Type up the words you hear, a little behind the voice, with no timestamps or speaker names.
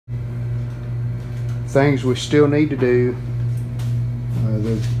Things we still need to do.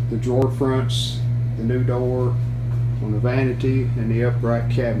 The drawer fronts, the new door on the vanity, and the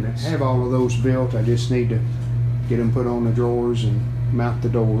upright cabinets. I have all of those built. I just need to get them put on the drawers and mount the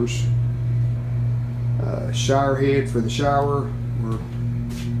doors. Shower head for the shower.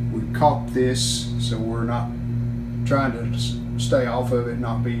 We caulked this so we're not trying to stay off of it,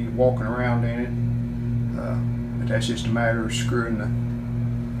 not be walking around in it. But that's just a matter of screwing the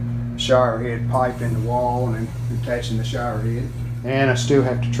shower head pipe in the wall and then attaching the shower head. And I still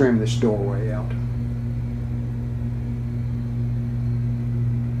have to trim this doorway out,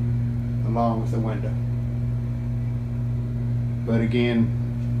 along with the window. But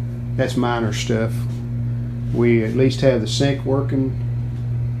again, that's minor stuff. We at least have the sink working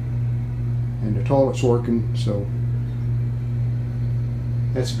and the toilet's working, so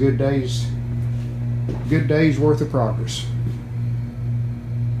that's a good day's worth of progress.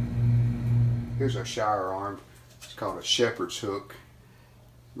 Here's our shower arm. It's called a shepherd's hook.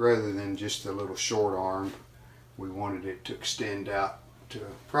 Rather than just a little short arm, we wanted it to extend out to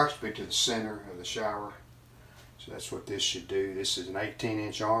approximately to the center of the shower. So that's what this should do. This is an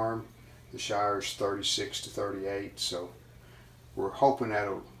 18-inch arm. The shower's 36 to 38, so we're hoping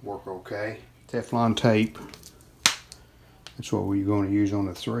that'll work okay. Teflon tape. That's what we're going to use on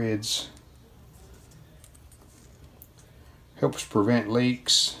the threads. Helps prevent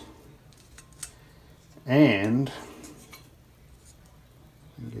leaks. And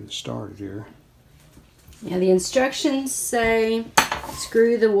get it started here. Now the instructions say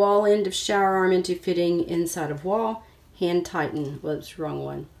screw the wall end of shower arm into fitting inside of wall. Hand tighten. Whoops, wrong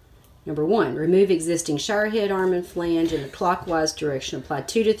one. Number 1, remove existing shower head arm and flange in the clockwise direction. Apply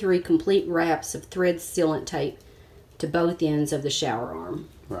 2 to 3 complete wraps of thread sealant tape to both ends of the shower arm.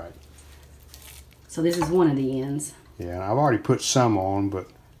 Right. So this is one of the ends. Yeah, I've already put some on, but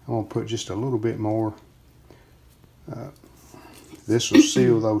I'm going to put just a little bit more. This will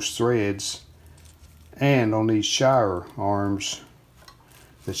seal those threads, and on these shower arms,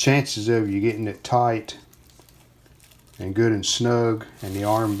 the chances of you getting it tight and good and snug and the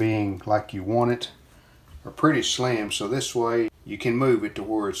arm being like you want it are pretty slim. So this way you can move it to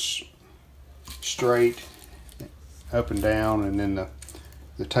where it's straight up and down, and then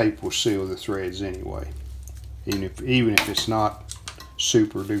the tape will seal the threads anyway, even if it's not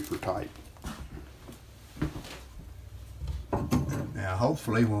super duper tight. Now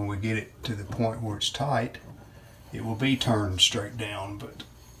hopefully when we get it to the point where it's tight, it will be turned straight down, but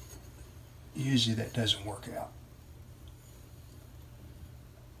usually that doesn't work out.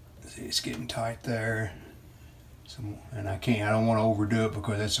 See, it's getting tight there. And I don't want to overdo it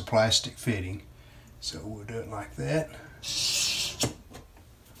because it's a plastic fitting. So we'll do it like that.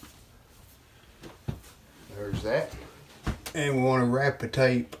 There's that. And we want to wrap the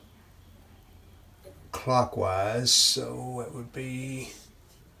tape clockwise, so it would be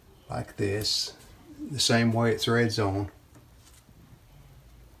like this, the same way it threads on.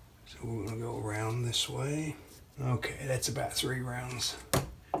 So we're going to go around this way. Okay, that's about 3 rounds.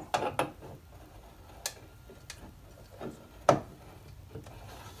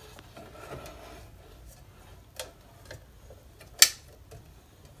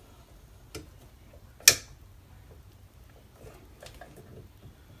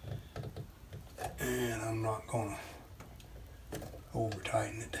 And I'm not going to over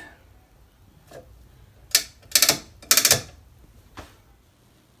tighten it.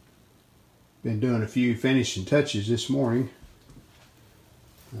 Been doing a few finishing touches this morning.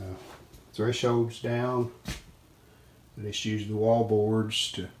 Thresholds down. I just used the wall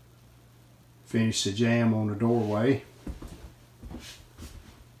boards to finish the jamb on the doorway.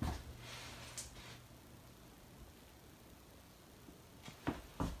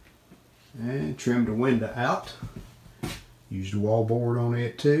 And trimmed the window out. Used a wall board on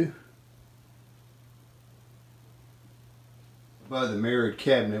it too. Above the mirrored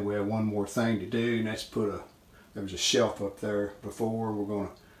cabinet we have one more thing to do, and that's there was a shelf up there before. We're going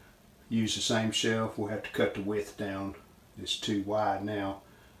to use the same shelf. We'll have to cut the width down. It's too wide now,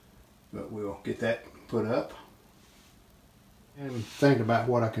 but we'll get that put up. And thinking about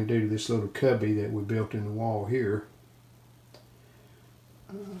what I can do to this little cubby that we built in the wall here.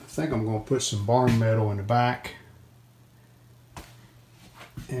 I think I'm going to put some barn metal in the back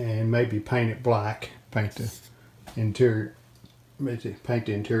and maybe paint it black. Paint the interior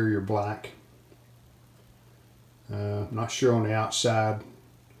black. Not sure on the outside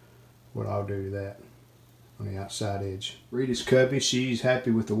what I'll do to that on the outside edge. Rita's cubby, she's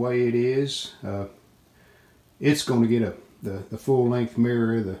happy with the way it is. It's going to get the full length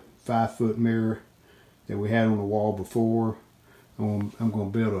mirror, the 5-foot mirror that we had on the wall before. I'm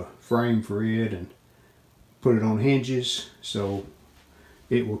going to build a frame for it and put it on hinges so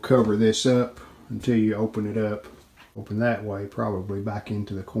it will cover this up until you open it up. Open that way, probably back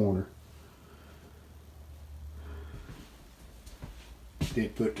into the corner.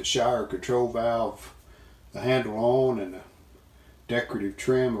 Did put the shower control valve, the handle on, and the decorative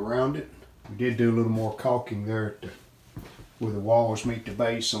trim around it. We did do a little more caulking there where the walls meet the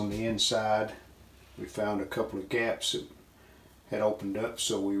base on the inside. We found a couple of gaps that had opened up,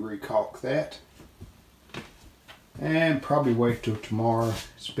 so we re-caulked that. And probably wait till tomorrow.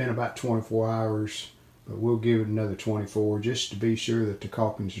 It's been about 24 hours, but we'll give it another 24 just to be sure that the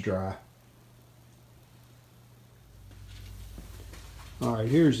caulking's dry. Alright,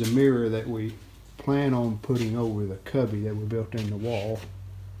 here's the mirror that we plan on putting over the cubby that we built in the wall.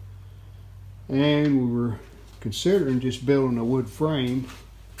 And we were considering just building a wood frame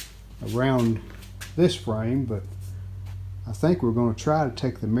around this frame, but I think we're going to try to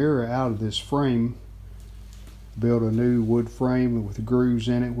take the mirror out of this frame, build a new wood frame with grooves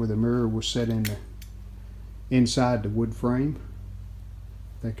in it where the mirror was set in inside the wood frame.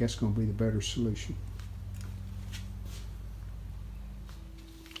 I think that's going to be the better solution.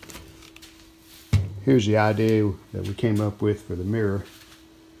 Here's the idea that we came up with for the mirror.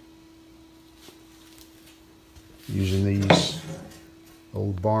 Using these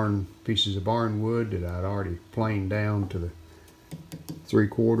old pieces of barn wood that I'd already planed down to the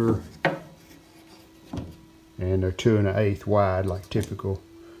 3/4, and they're 2 1/8 wide like typical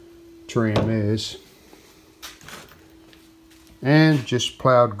trim is. And just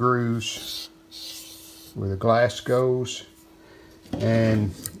plowed grooves where the glass goes,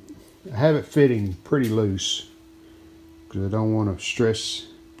 and I have it fitting pretty loose because I don't want to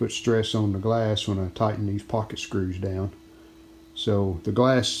put stress on the glass when I tighten these pocket screws down. So the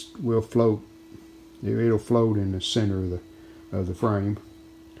glass will float. It'll float in the center of the frame.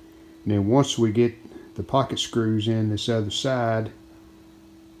 And then once we get the pocket screws in this other side,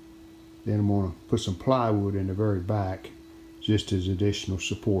 then I'm going to put some plywood in the very back just as additional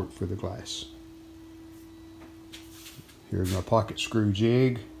support for the glass. Here's my pocket screw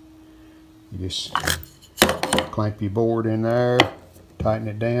jig. You just clamp your board in there, tighten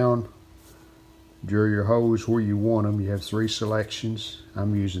it down, drill your holes where you want them. You have 3 selections.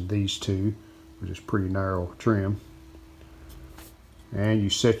 I'm using these 2, which is pretty narrow trim. And you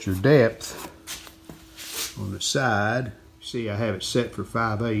set your depth on the side. See, I have it set for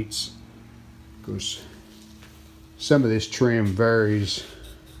 5/8 because some of this trim varies.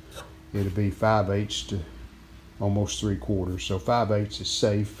 It'll be 5/8 to almost 3/4. So 5/8 is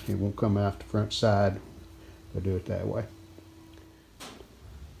safe. It won't come out the front side if I do it that way.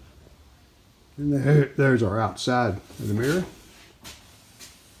 And there's our outside of the mirror.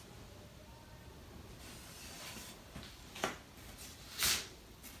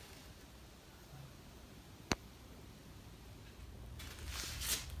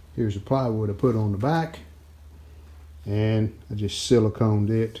 Here's the plywood I put on the back, and I just siliconed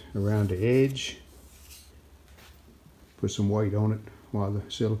it around the edge. Put some weight on it while the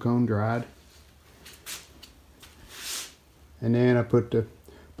silicone dried. And then I put the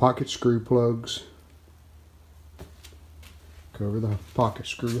pocket screw plugs, cover the pocket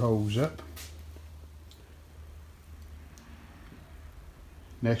screw holes up.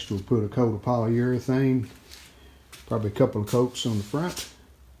 Next we'll put a coat of polyurethane, probably a couple of coats on the front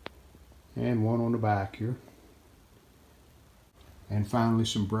and one on the back here. And finally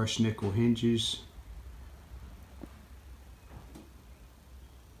some brushed nickel hinges.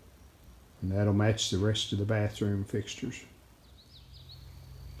 And that'll match the rest of the bathroom fixtures.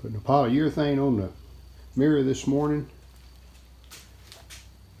 Putting the polyurethane on the mirror this morning.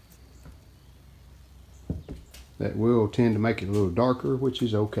 That will tend to make it a little darker, which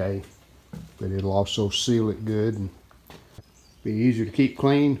is okay, but it'll also seal it good and be easier to keep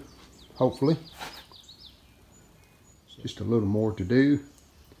clean, hopefully. Just a little more to do.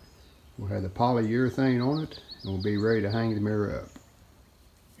 We'll have the polyurethane on it and we'll be ready to hang the mirror up.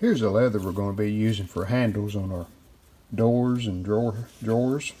 Here's the leather we're going to be using for handles on our doors and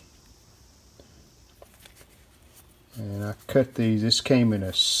drawers. And I cut these. This came in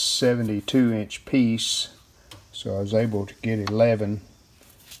a 72-inch piece, so I was able to get 11.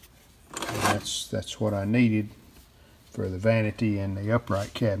 And that's what I needed for the vanity and the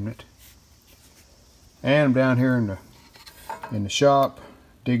upright cabinet. And I'm down here in the shop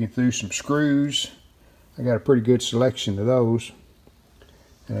digging through some screws. I got a pretty good selection of those.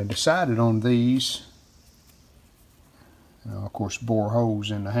 And I decided on these. Of course, bore holes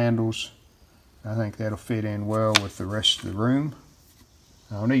in the handles. I think that'll fit in well with the rest of the room.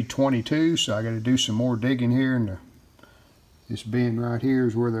 I'll need 22, so I got to do some more digging here. And this bin right here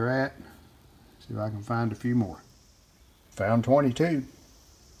is where they're at. See if I can find a few more. Found 22.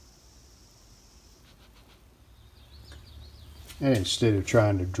 And instead of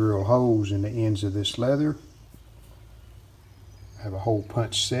trying to drill holes in the ends of this leather, I have a hole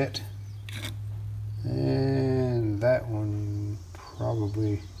punch set. And that one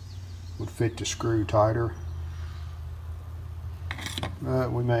probably would fit the screw tighter.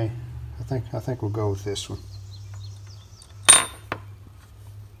 But we may, I think we'll go with this one.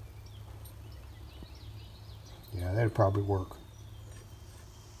 Yeah, that'd probably work.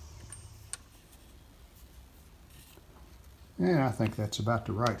 And I think that's about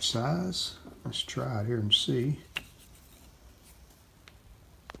the right size. Let's try it here and see.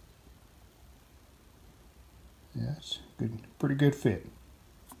 Yeah, it's good, pretty good fit.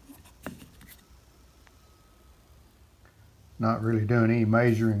 Not really doing any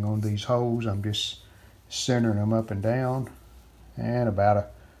measuring on these holes. I'm just centering them up and down, and about a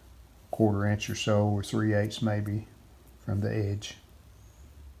 1/4 inch or so, or 3/8 maybe, from the edge.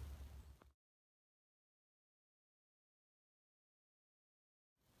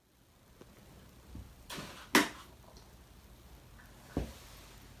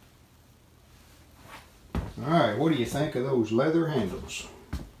 Alright, what do you think of those leather handles?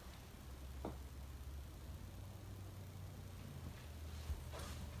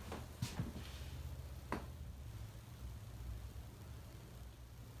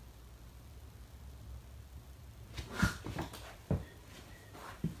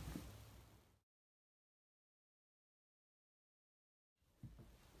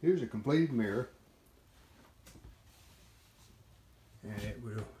 Here's a completed mirror, and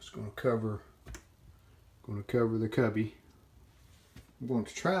it's going to cover the cubby. I'm going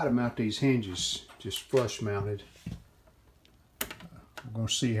to try to mount these hinges just flush mounted. We're going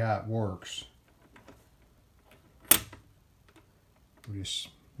to see how it works. We'll just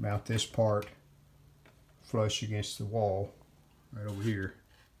mount this part flush against the wall right over here.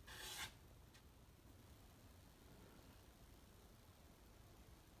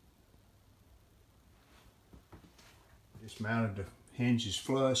 Just mounted the hinges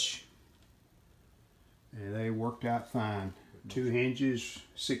flush, and they worked out fine. 2 hinges,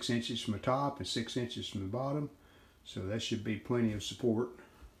 6 inches from the top and 6 inches from the bottom, so that should be plenty of support.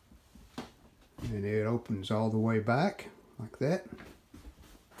 And it opens all the way back like that.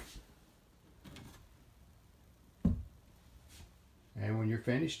 And when you're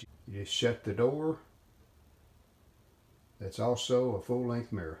finished, you just shut the door. That's also a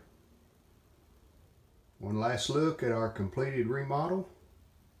full-length mirror. One last look at our completed remodel.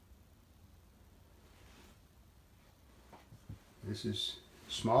 This is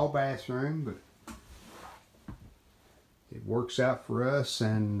a small bathroom, but it works out for us,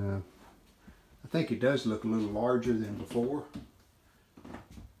 and I think it does look a little larger than before. I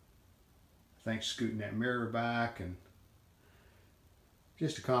think scooting that mirror back and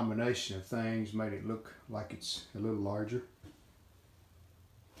just a combination of things made it look like it's a little larger.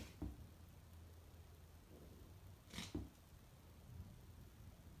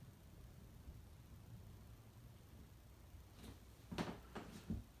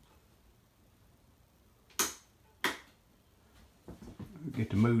 Get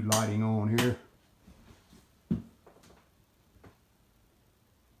the mood lighting on here.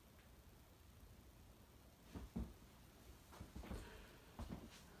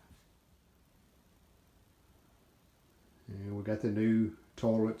 And we got the new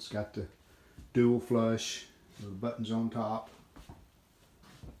toilets, got the dual flush, the buttons on top.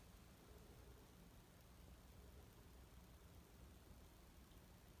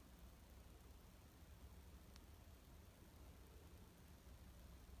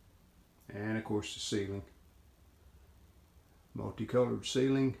 And of course the ceiling. Multicolored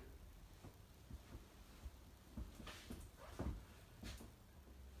ceiling.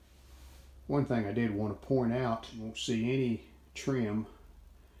 One thing I did want to point out, you won't see any trim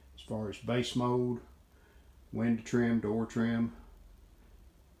as far as base mold, window trim, door trim.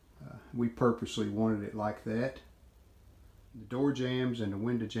 We purposely wanted it like that. The door jambs and the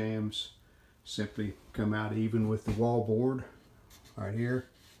window jambs simply come out even with the wall board right here.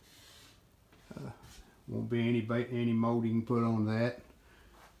 Won't be any molding put on that.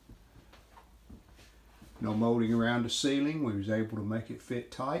 No molding around the ceiling. We was able to make it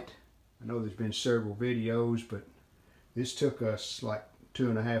fit tight. I know there's been several videos, but this took us like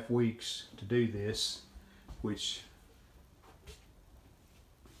 2.5 weeks to do this, which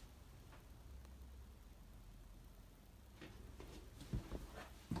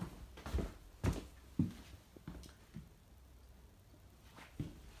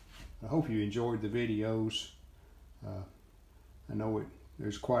I hope you enjoyed the videos. I know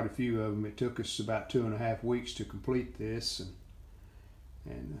there's quite a few of them. It took us about 2.5 weeks to complete this,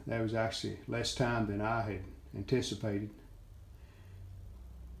 and that was actually less time than I had anticipated.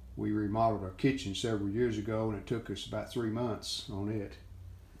 We remodeled our kitchen several years ago, and it took us about 3 months on it.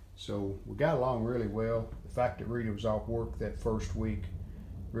 So we got along really well. The fact that Rita was off work that first week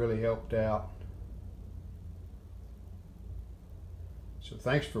really helped out. So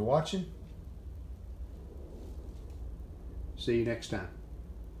thanks for watching. See you next time.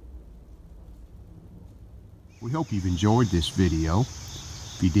 We hope you've enjoyed this video.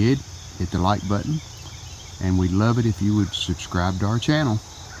 If you did, hit the like button, and we'd love it if you would subscribe to our channel.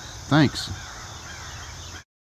 Thanks.